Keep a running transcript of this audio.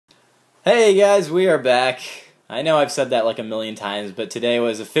Hey guys, we are back. I know I've said that like a million times, but today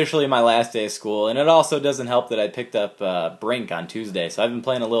was officially my last day of school, and it also doesn't help that I picked up Brink on Tuesday, so I've been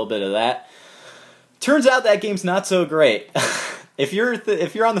playing a little bit of that. Turns out that game's not so great. If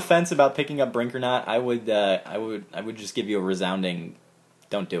you're on the fence about picking up Brink or not, I would just give you a resounding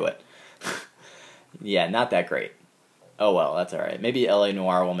don't do it. Yeah, not that great. Oh well, that's alright. Maybe LA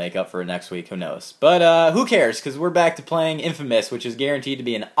Noire will make up for it next week, who knows. But who cares, because we're back to playing InFamous, which is guaranteed to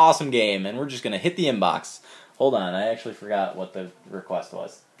be an awesome game, and we're just going to hit the inbox. Hold on, I actually forgot what the request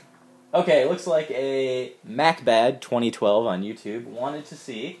was. Okay, looks like a MacBad 2012 on YouTube wanted to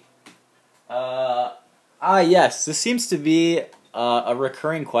see. Yes, this seems to be a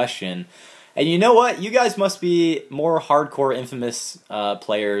recurring question. And you know what? You guys must be more hardcore InFamous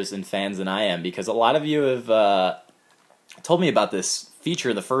players and fans than I am, because a lot of you have told me about this feature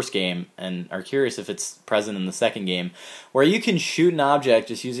in the first game and are curious if it's present in the second game, where you can shoot an object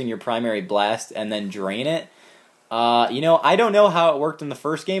just using your primary blast and then drain it. I don't know how it worked in the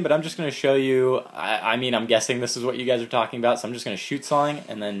first game, but I'm just going to show you. I mean, I'm guessing this is what you guys are talking about, so I'm just going to shoot something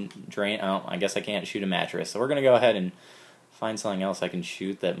and then drain. Oh, I guess I can't shoot a mattress, so we're going to go ahead and find something else I can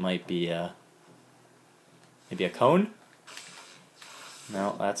shoot that might be maybe a cone?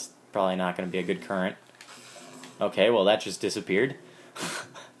 No, that's probably not going to be a good current. Okay, well that just disappeared.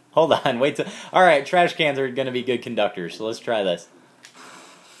 Hold on, wait till... Alright, trash cans are going to be good conductors, so let's try this.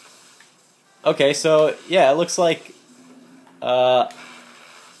 Okay, so yeah, it looks like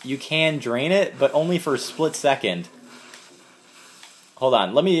you can drain it, but only for a split second. Hold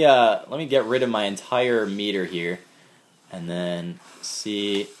on, let me get rid of my entire meter here, and then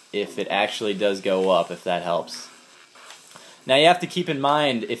see if it actually does go up, if that helps. Now you have to keep in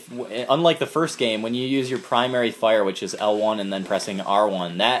mind, unlike the first game, when you use your primary fire, which is L1 and then pressing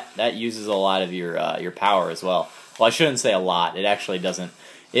R1, that uses a lot of your power as well. Well, I shouldn't say a lot. It actually doesn't.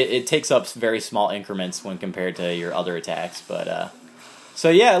 It takes up very small increments when compared to your other attacks. But so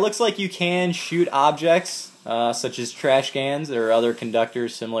yeah, it looks like you can shoot objects such as trash cans or other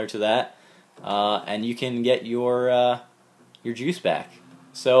conductors similar to that, and you can get your juice back.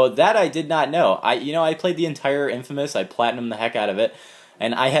 So that I did not know. I played the entire InFamous. I platinumed the heck out of it,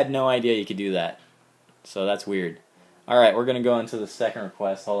 and I had no idea you could do that. So that's weird. All right, we're gonna go into the second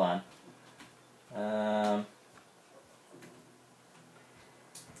request. Hold on.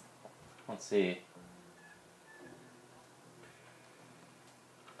 Let's see.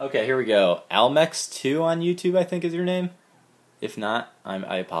 Okay, here we go. Almex2 on YouTube, I think is your name. If not,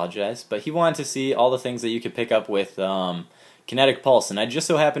 I apologize. But he wanted to see all the things that you could pick up with Kinetic Pulse, and I just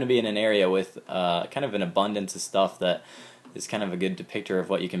so happen to be in an area with kind of an abundance of stuff that is kind of a good depictor of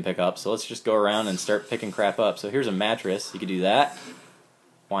what you can pick up. So let's just go around and start picking crap up. So here's a mattress. You could do that.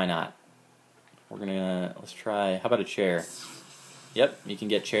 Why not? Let's try, how about a chair? Yep, you can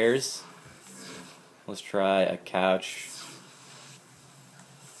get chairs. Let's try a couch.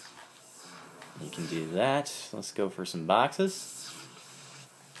 You can do that. Let's go for some boxes.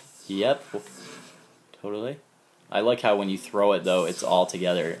 Yep, totally. I like how when you throw it, though, it's all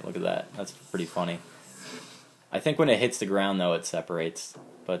together. Look at that. That's pretty funny. I think when it hits the ground, though, it separates.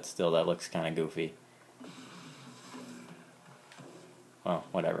 But still, that looks kind of goofy. Oh,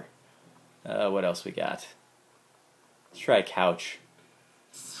 whatever. What else we got? Let's try a couch.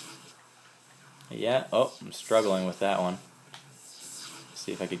 Yeah. Oh, I'm struggling with that one. Let's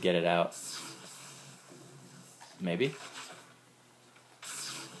see if I could get it out. Maybe.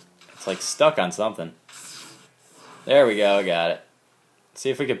 It's like stuck on something. There we go, got it. Let's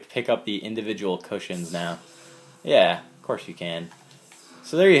see if we could pick up the individual cushions now. Yeah, of course you can.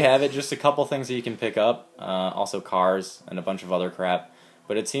 So there you have it, just a couple things that you can pick up. Also cars and a bunch of other crap.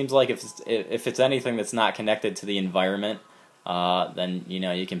 But it seems like if it's anything that's not connected to the environment, then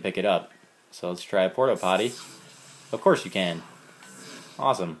you can pick it up. So let's try a porta potty. Of course you can.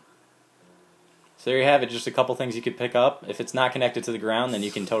 Awesome. So there you have it, just a couple things you could pick up. If it's not connected to the ground, then you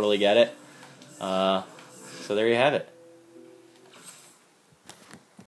can totally get it. So there you have it.